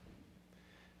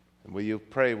And will you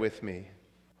pray with me?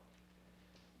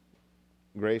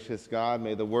 Gracious God,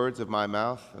 may the words of my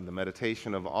mouth and the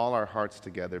meditation of all our hearts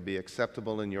together be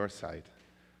acceptable in your sight,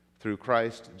 through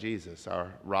Christ Jesus,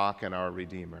 our rock and our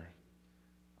Redeemer.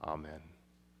 Amen.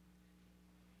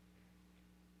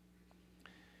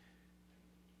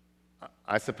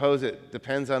 I suppose it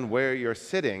depends on where you're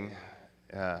sitting,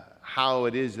 how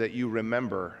it is that you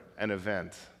remember an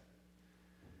event.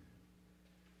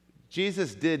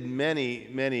 Jesus did many,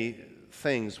 many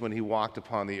things when he walked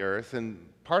upon the earth, and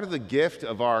part of the gift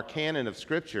of our canon of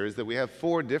Scripture is that we have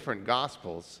 4 different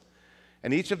Gospels,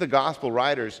 and each of the Gospel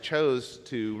writers chose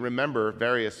to remember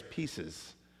various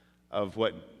pieces of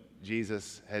what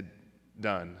Jesus had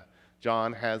done.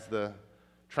 John has the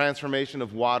transformation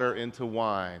of water into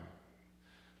wine.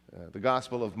 The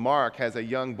Gospel of Mark has a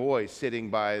young boy sitting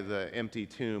by the empty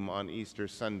tomb on Easter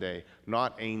Sunday,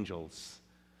 not angels.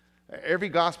 Every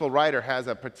Gospel writer has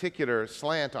a particular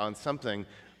slant on something,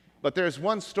 but there's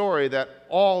one story that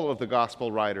all of the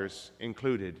Gospel writers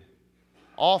included,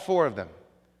 all 4 of them.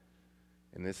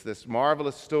 And it's this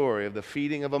marvelous story of the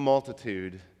feeding of a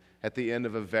multitude at the end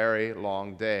of a very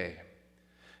long day.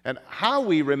 And how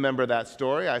we remember that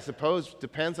story, I suppose,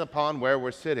 depends upon where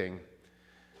we're sitting.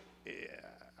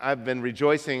 I've been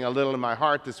rejoicing a little in my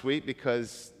heart this week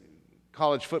because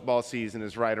college football season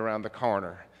is right around the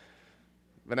corner.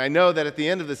 But I know that at the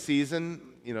end of the season,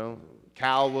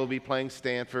 Cal will be playing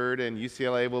Stanford and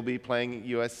UCLA will be playing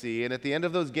USC. And at the end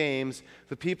of those games,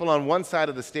 the people on one side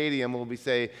of the stadium will be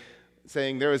saying,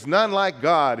 "There is none like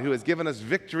God who has given us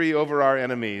victory over our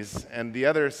enemies." And the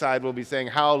other side will be saying,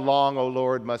 "How long, O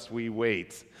Lord, must we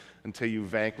wait until you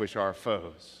vanquish our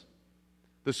foes?"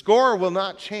 The score will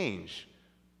not change,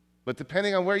 but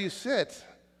depending on where you sit,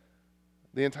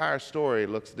 the entire story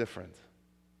looks different.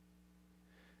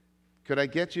 Could I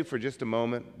get you for just a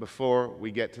moment before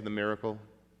we get to the miracle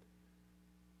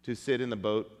to sit in the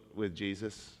boat with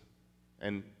Jesus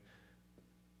and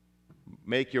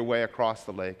make your way across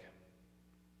the lake?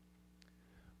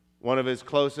 One of his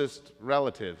closest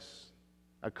relatives,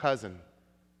 a cousin,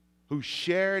 who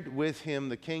shared with him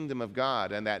the kingdom of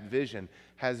God and that vision,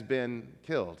 has been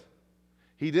killed.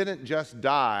 He didn't just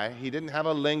die. He didn't have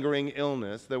a lingering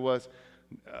illness. There was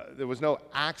no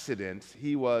accident.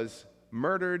 He was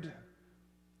murdered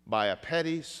by a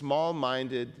petty,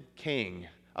 small-minded king,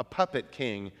 a puppet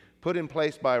king put in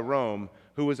place by Rome,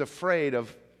 who was afraid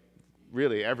of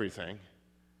really everything.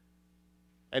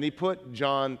 And he put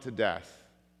John to death.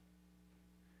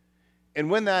 And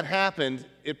when that happened,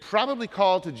 it probably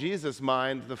called to Jesus'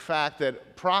 mind the fact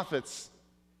that prophets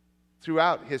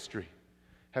throughout history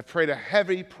have paid a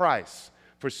heavy price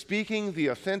for speaking the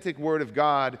authentic word of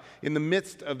God in the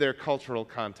midst of their cultural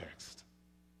context.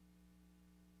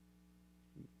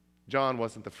 John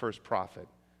wasn't the first prophet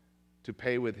to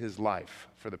pay with his life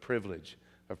for the privilege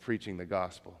of preaching the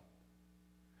gospel.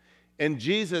 And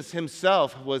Jesus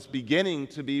himself was beginning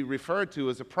to be referred to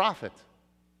as a prophet.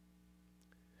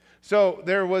 So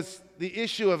there was the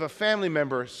issue of a family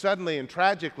member suddenly and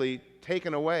tragically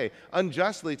taken away,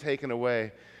 unjustly taken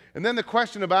away. And then the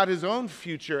question about his own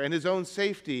future and his own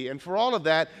safety. And for all of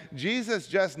that, Jesus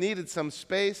just needed some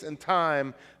space and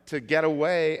time to get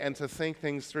away and to think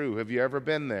things through. Have you ever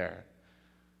been there?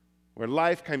 Where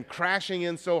life came crashing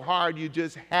in so hard you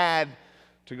just had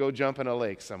to go jump in a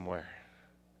lake somewhere.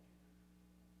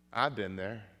 I've been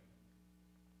there.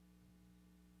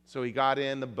 So he got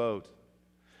in the boat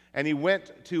and he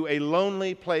went to a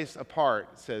lonely place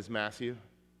apart, says Matthew.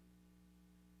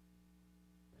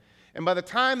 And by the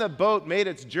time the boat made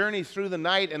its journey through the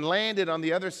night and landed on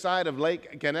the other side of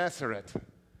Lake Gennesaret,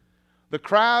 the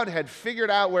crowd had figured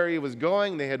out where he was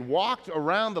going. They had walked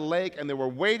around the lake and they were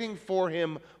waiting for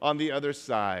him on the other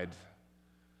side.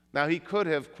 Now he could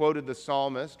have quoted the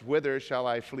psalmist, "Whither shall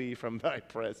I flee from thy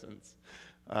presence?"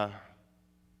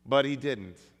 But he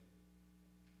didn't.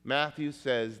 Matthew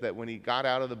says that when he got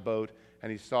out of the boat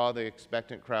and he saw the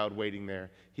expectant crowd waiting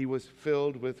there, he was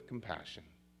filled with compassion.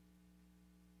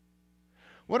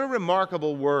 What a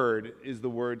remarkable word is the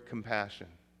word compassion.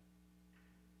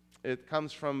 It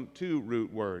comes from 2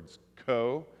 root words,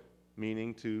 ko,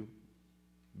 meaning to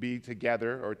be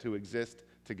together or to exist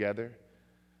together,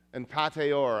 and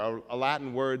pateor, a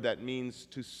Latin word that means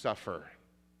to suffer.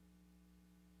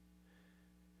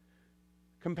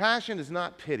 Compassion is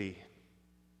not pity.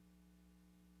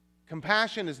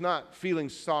 Compassion is not feeling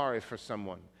sorry for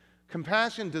someone.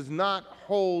 Compassion does not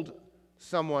hold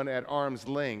someone at arm's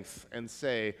length and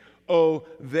say, "Oh,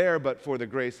 there but for the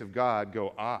grace of God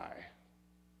go I."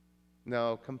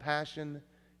 No, compassion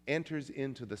enters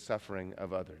into the suffering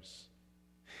of others.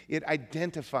 It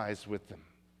identifies with them.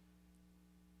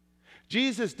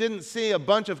 Jesus didn't see a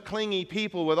bunch of clingy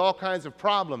people with all kinds of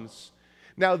problems.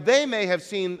 Now, they may have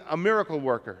seen a miracle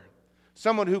worker,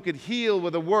 someone who could heal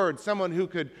with a word, someone who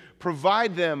could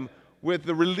provide them with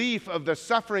the relief of the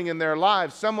suffering in their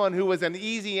lives, someone who was an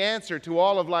easy answer to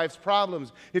all of life's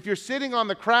problems. If you're sitting on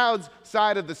the crowd's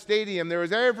side of the stadium, there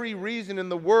is every reason in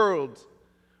the world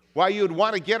why you would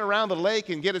want to get around the lake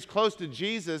and get as close to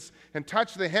Jesus and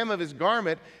touch the hem of his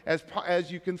garment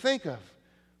as you can think of.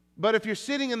 But if you're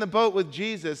sitting in the boat with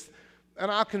Jesus,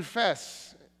 and I'll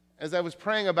confess, as I was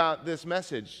praying about this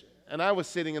message, and I was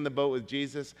sitting in the boat with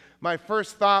Jesus, my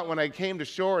first thought when I came to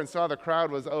shore and saw the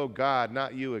crowd was, oh God,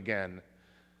 not you again.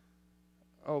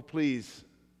 Oh, please,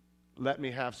 let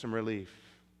me have some relief.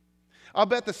 I'll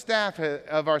bet the staff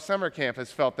of our summer camp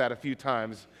has felt that a few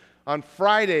times. On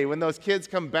Friday, when those kids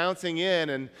come bouncing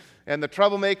in and the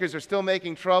troublemakers are still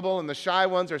making trouble and the shy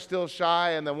ones are still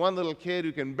shy and the one little kid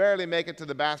who can barely make it to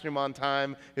the bathroom on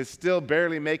time is still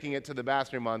barely making it to the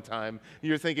bathroom on time,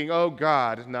 you're thinking, oh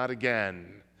God, not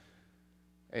again.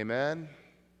 Amen?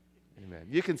 Amen.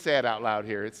 You can say it out loud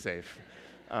here. It's safe.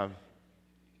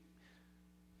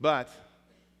 But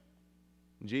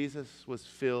Jesus was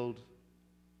filled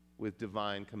with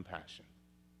divine compassion.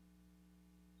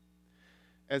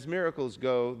 As miracles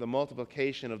go, the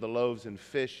multiplication of the loaves and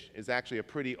fish is actually a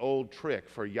pretty old trick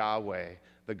for Yahweh,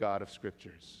 the God of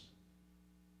Scriptures.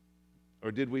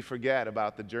 Or did we forget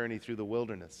about the journey through the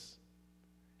wilderness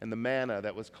and the manna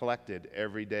that was collected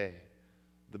every day?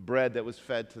 The bread that was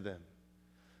fed to them?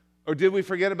 Or did we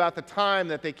forget about the time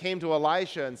that they came to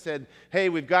Elisha and said, hey,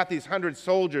 we've got these 100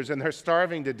 soldiers and they're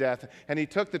starving to death. And he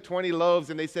took the 20 loaves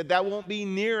and they said, that won't be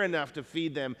near enough to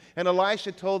feed them. And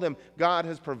Elisha told them, God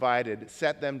has provided.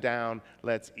 Set them down.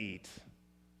 Let's eat.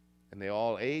 And they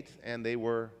all ate and they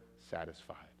were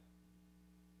satisfied.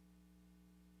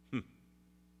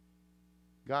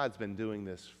 God's been doing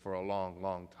this for a long,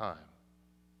 long time.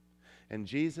 And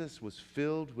Jesus was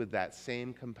filled with that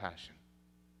same compassion.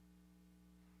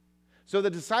 So the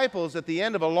disciples, at the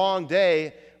end of a long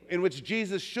day in which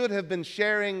Jesus should have been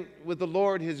sharing with the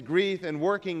Lord his grief and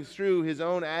working through his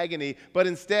own agony, but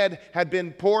instead had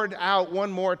been poured out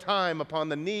one more time upon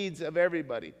the needs of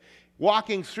everybody,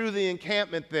 walking through the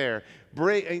encampment there,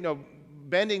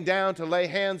 bending down to lay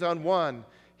hands on one,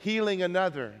 healing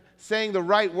another, saying the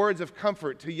right words of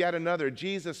comfort to yet another.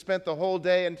 Jesus spent the whole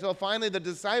day until finally the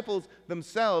disciples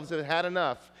themselves had had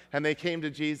enough. And they came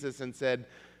to Jesus and said,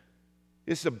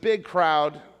 it's a big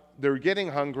crowd. They're getting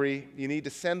hungry. You need to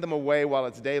send them away while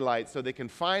it's daylight so they can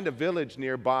find a village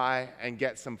nearby and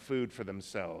get some food for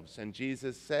themselves. And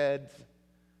Jesus said,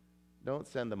 don't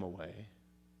send them away.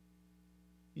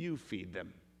 You feed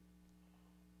them.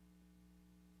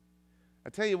 I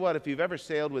tell you what, if you've ever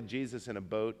sailed with Jesus in a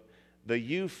boat, the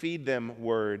you feed them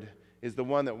word is the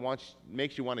one that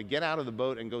makes you want to get out of the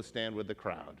boat and go stand with the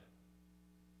crowd.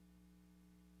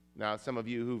 Now, some of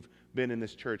you who've been in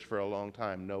this church for a long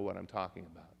time know what I'm talking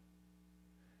about.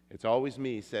 It's always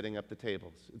me setting up the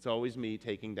tables. It's always me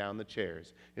taking down the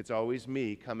chairs. It's always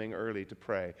me coming early to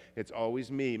pray. It's always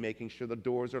me making sure the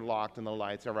doors are locked and the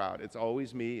lights are out. It's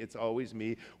always me. It's always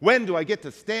me. When do I get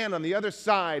to stand on the other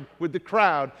side with the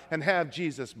crowd and have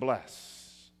Jesus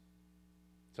bless?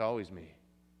 It's always me.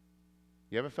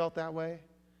 You ever felt that way?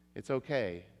 It's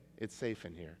okay. It's safe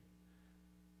in here.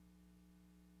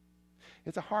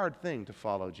 It's a hard thing to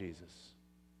follow Jesus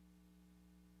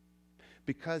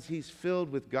because he's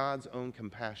filled with God's own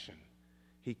compassion.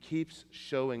 He keeps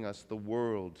showing us the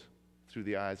world through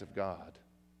the eyes of God.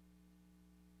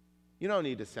 You don't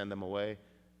need to send them away.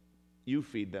 You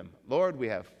feed them. Lord, we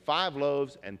have 5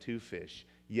 loaves and 2 fish.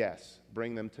 Yes,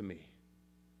 bring them to me.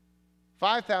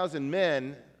 5,000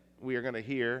 men, we are going to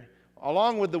hear,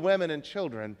 along with the women and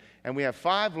children, and we have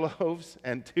 5 loaves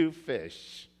and 2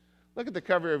 fish. Look at the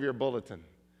cover of your bulletin.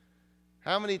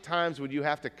 How many times would you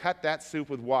have to cut that soup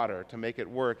with water to make it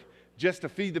work just to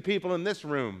feed the people in this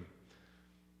room?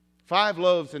 5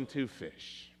 loaves and 2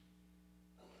 fish.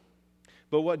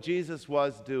 But what Jesus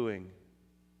was doing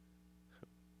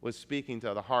was speaking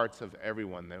to the hearts of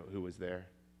everyone who was there.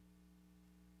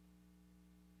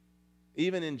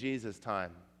 Even in Jesus'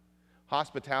 time,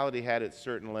 hospitality had its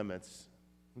certain limits.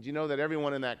 Did you know that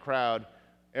everyone in that crowd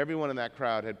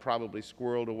had probably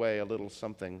squirreled away a little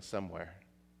something somewhere?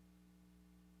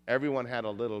 Everyone had a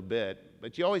little bit,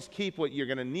 but you always keep what you're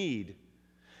going to need.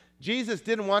 Jesus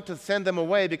didn't want to send them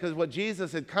away because what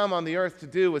Jesus had come on the earth to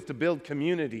do was to build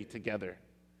community together.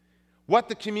 What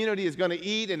the community is going to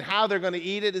eat and how they're going to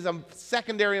eat it is of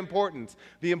secondary importance.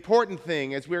 The important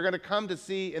thing, as we're going to come to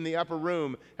see in the upper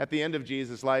room at the end of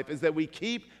Jesus' life, is that we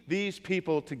keep these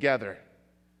people together.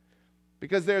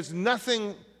 Because there's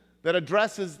nothing that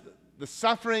addresses the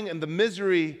suffering and the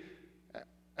misery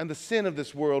and the sin of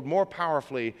this world more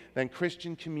powerfully than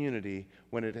Christian community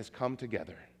when it has come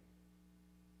together.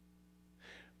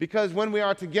 Because when we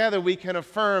are together, we can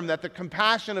affirm that the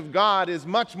compassion of God is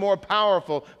much more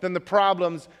powerful than the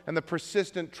problems and the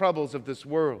persistent troubles of this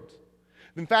world.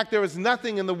 In fact, there is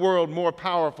nothing in the world more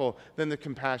powerful than the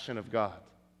compassion of God.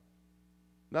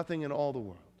 Nothing in all the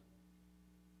world.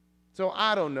 So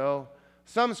I don't know.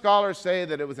 Some scholars say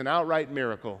that it was an outright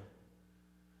miracle.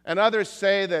 And others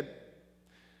say that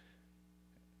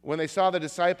when they saw the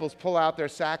disciples pull out their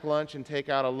sack lunch and take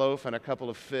out a loaf and a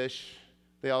couple of fish,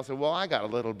 they all said, well, I got a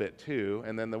little bit too.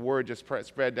 And then the word just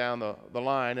spread down the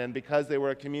line. And because they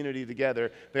were a community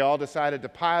together, they all decided to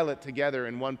pile it together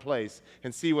in one place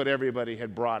and see what everybody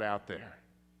had brought out there.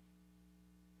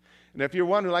 And if you're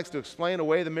one who likes to explain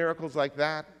away the miracles like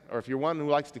that, or if you're one who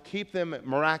likes to keep them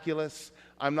miraculous,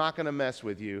 I'm not going to mess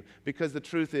with you, because the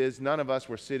truth is none of us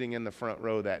were sitting in the front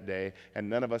row that day, and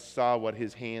none of us saw what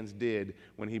his hands did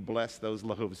when he blessed those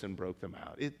loaves and broke them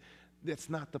out. That's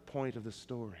not the point of the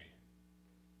story.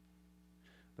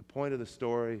 The point of the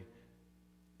story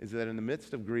is that in the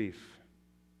midst of grief,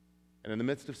 and in the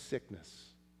midst of sickness,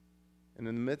 and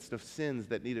in the midst of sins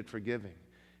that needed forgiving,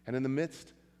 and in the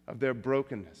midst of their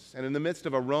brokenness, and in the midst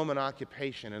of a Roman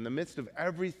occupation, in the midst of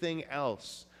everything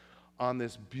else, on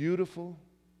this beautiful,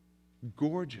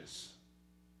 gorgeous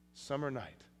summer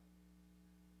night,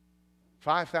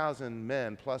 5,000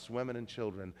 men plus women and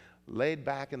children laid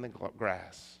back in the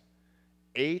grass,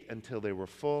 ate until they were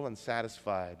full and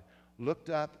satisfied, looked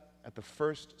up at the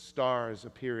first stars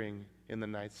appearing in the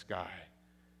night sky,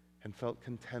 and felt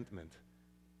contentment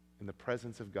in the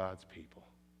presence of God's people.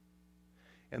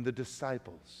 And the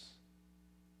disciples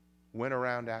went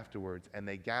around afterwards, and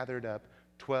they gathered up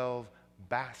 12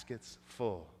 baskets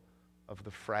full of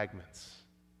the fragments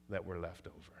that were left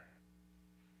over.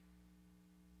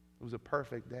 It was a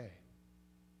perfect day.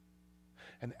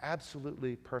 An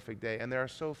absolutely perfect day. And there are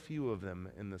so few of them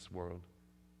in this world.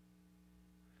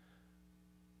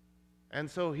 And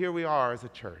so here we are as a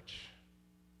church,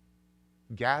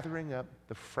 gathering up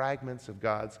the fragments of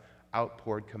God's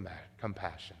outpoured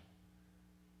compassion.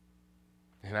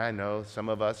 And I know some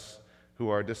of us who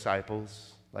are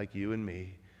disciples, like you and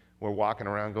me, we're walking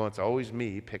around going, it's always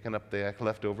me picking up the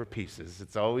leftover pieces.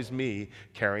 It's always me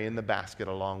carrying the basket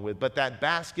along with. But that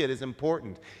basket is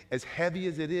important, as heavy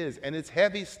as it is. And it's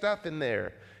heavy stuff in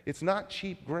there. It's not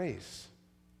cheap grace.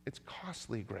 It's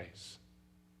costly grace.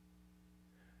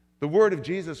 The word of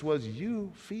Jesus was,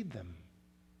 you feed them.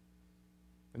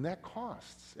 And that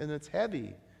costs, and it's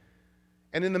heavy.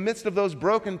 And in the midst of those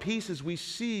broken pieces, we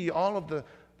see all of the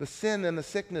sin and the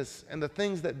sickness and the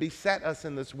things that beset us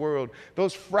in this world.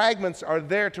 Those fragments are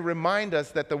there to remind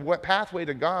us that the pathway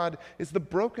to God is the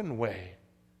broken way.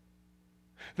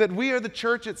 That we are the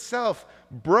church itself,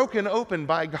 broken open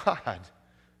by God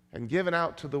and given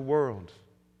out to the world.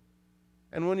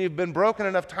 And when you've been broken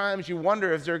enough times, you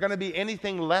wonder, is there going to be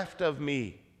anything left of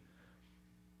me?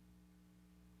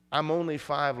 I'm only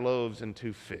 5 loaves and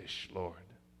 2 fish, Lord.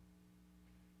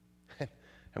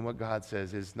 And what God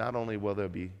says is, not only will there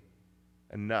be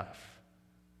enough,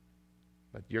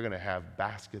 but you're going to have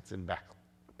baskets and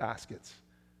baskets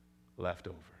left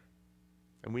over.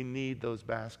 And we need those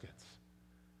baskets.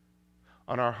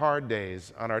 On our hard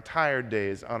days, on our tired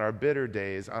days, on our bitter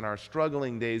days, on our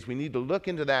struggling days, we need to look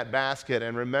into that basket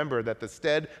and remember that the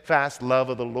steadfast love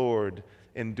of the Lord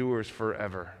endures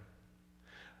forever.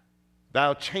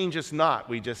 Thou changest not,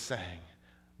 we just sang.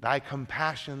 Thy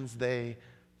compassions, they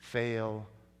fail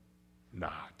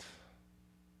not.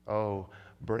 Oh,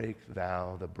 break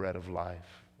thou the bread of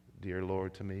life, dear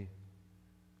Lord, to me,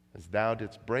 as thou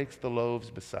didst break the loaves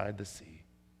beside the sea.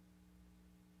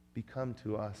 Become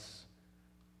to us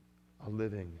a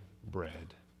living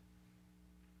bread.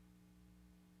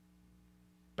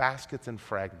 Baskets and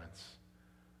fragments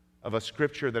of a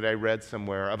scripture that I read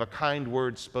somewhere, of a kind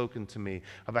word spoken to me,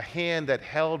 of a hand that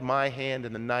held my hand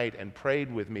in the night and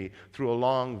prayed with me through a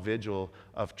long vigil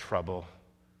of trouble.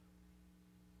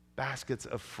 Baskets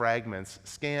of fragments,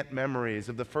 scant memories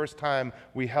of the first time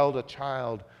we held a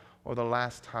child or the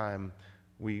last time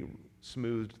we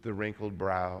smoothed the wrinkled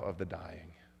brow of the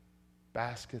dying.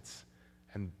 Baskets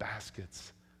and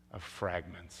baskets of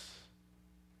fragments.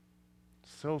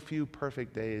 So few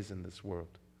perfect days in this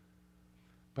world.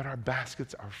 But our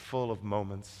baskets are full of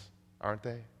moments, aren't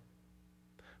they?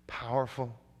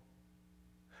 Powerful,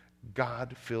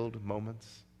 God-filled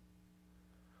moments.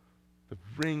 The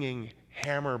ringing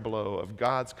hammer blow of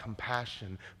God's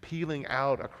compassion peeling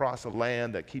out across a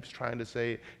land that keeps trying to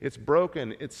say, it's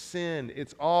broken, it's sin,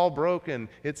 it's all broken,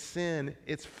 it's sin,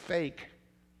 it's fake.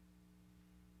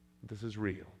 this is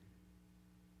real.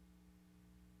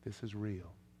 This is real.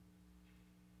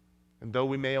 And though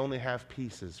we may only have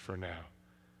pieces for now,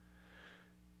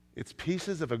 it's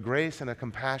pieces of a grace and a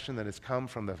compassion that has come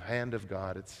from the hand of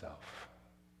God itself.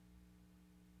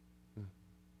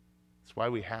 It's why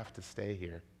we have to stay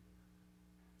here.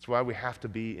 It's why we have to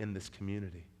be in this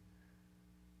community.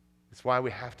 It's why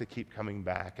we have to keep coming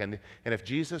back. And if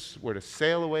Jesus were to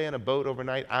sail away in a boat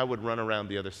overnight, I would run around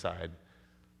the other side.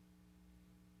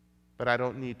 But I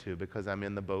don't need to, because I'm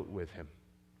in the boat with him.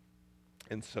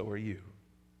 And so are you.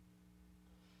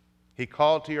 He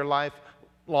called to your life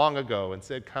long ago and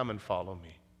said, come and follow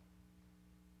me.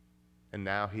 And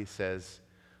now he says,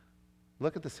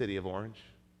 look at the city of Orange.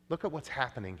 Look at what's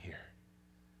happening here.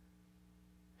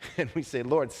 And we say,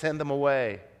 Lord, send them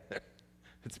away.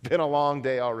 It's been a long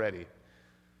day already.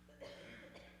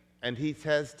 And he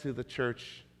says to the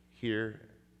church here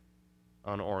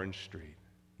on Orange Street,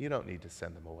 you don't need to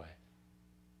send them away.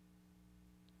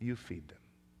 You feed them.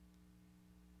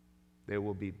 There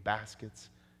will be baskets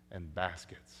and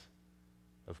baskets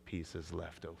of pieces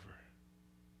left over.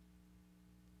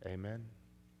 Amen?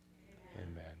 Amen.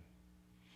 Amen.